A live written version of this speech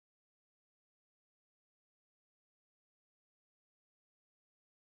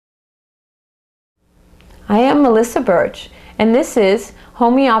I am Melissa Burch, and this is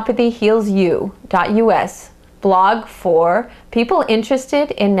homeopathyhealsyou.us, blog for people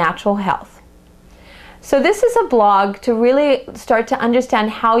interested in natural health. So this is a blog to really start to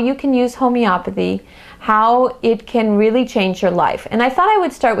understand how you can use homeopathy, how it can really change your life. And I thought I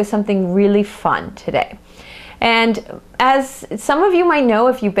would start with something really fun today. And as some of you might know,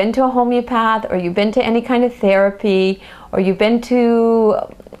 if you've been to a homeopath or you've been to any kind of therapy or you've been to,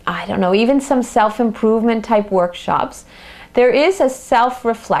 I don't know, even some self-improvement type workshops, there is a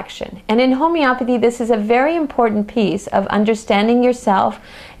self-reflection. And in homeopathy, this is a very important piece of understanding yourself,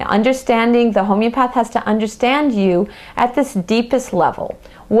 understanding the homeopath has to understand you at this deepest level.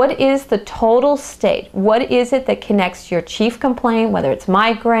 What is the total state? What is it that connects your chief complaint, whether it's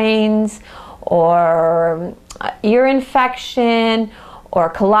migraines or ear infection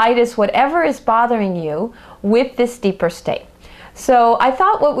or colitis, whatever is bothering you, with this deeper state? So I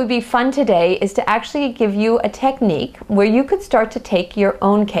thought what would be fun today is to actually give you a technique where you could start to take your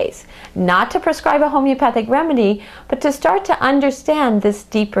own case, not to prescribe a homeopathic remedy, but to start to understand this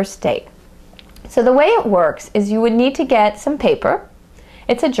deeper state. So the way it works is you would need to get some paper.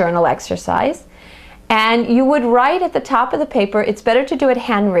 It's a journal exercise. And you would write at the top of the paper. It's better to do it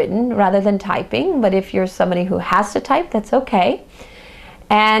handwritten rather than typing, but if you're somebody who has to type, that's okay.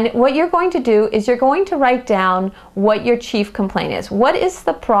 And what you're going to do is you're going to write down what your chief complaint is. What is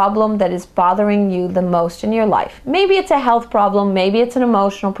the problem that is bothering you the most in your life? Maybe it's a health problem, maybe it's an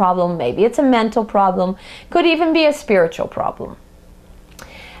emotional problem, maybe it's a mental problem, could even be a spiritual problem.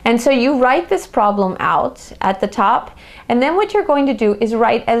 And so you write this problem out at the top, and then what you're going to do is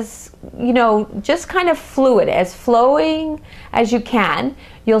write as, you know, just kind of fluid, as flowing as you can.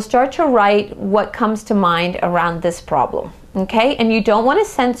 You'll start to write what comes to mind around this problem. Okay, and you don't want to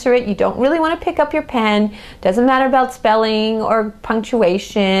censor it. You don't really want to pick up your pen. Doesn't matter about spelling or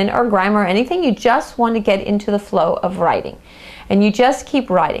punctuation or grammar or anything. You just want to get into the flow of writing. And you just keep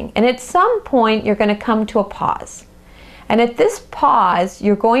writing. And at some point, you're going to come to a pause. And at this pause,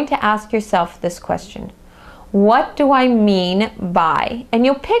 you're going to ask yourself this question. What do I mean by? And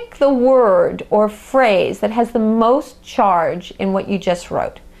you'll pick the word or phrase that has the most charge in what you just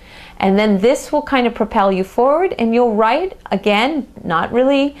wrote. And then this will kind of propel you forward, and you'll write, again, not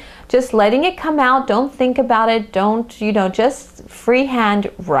really just letting it come out. Don't think about it. Don't, you know, just freehand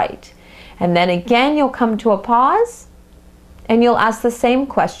write. And then again, you'll come to a pause, and you'll ask the same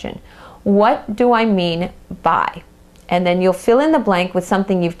question. What do I mean by? And then you'll fill in the blank with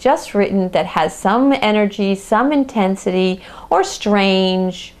something you've just written that has some energy, some intensity, or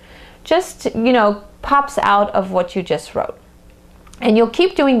strange, just, you know, pops out of what you just wrote. And you'll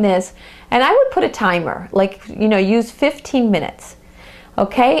keep doing this, and I would put a timer, like, you know, use 15 minutes,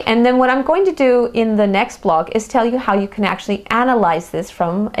 okay? And then what I'm going to do in the next blog is tell you how you can actually analyze this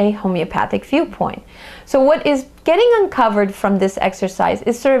from a homeopathic viewpoint. So what is getting uncovered from this exercise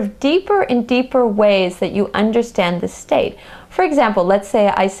is sort of deeper and deeper ways that you understand the state. For example, let's say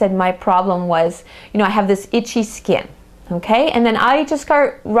I said my problem was, you know, I have this itchy skin. Okay, and then I just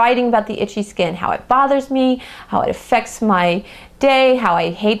start writing about the itchy skin, how it bothers me, how it affects my day, how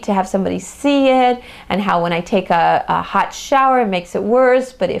I hate to have somebody see it, and how when I take a hot shower it makes it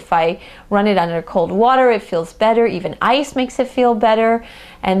worse, but if I run it under cold water it feels better, even ice makes it feel better.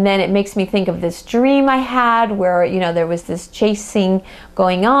 And then it makes me think of this dream I had where, you know, there was this chasing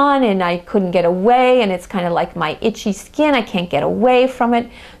going on and I couldn't get away, and it's kind of like my itchy skin, I can't get away from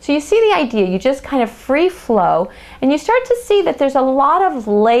it. So you see the idea, you just kind of free flow, and you start to see that there's a lot of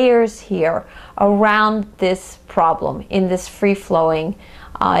layers here around this problem in this free flowing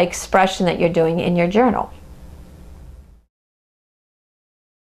expression that you're doing in your journal.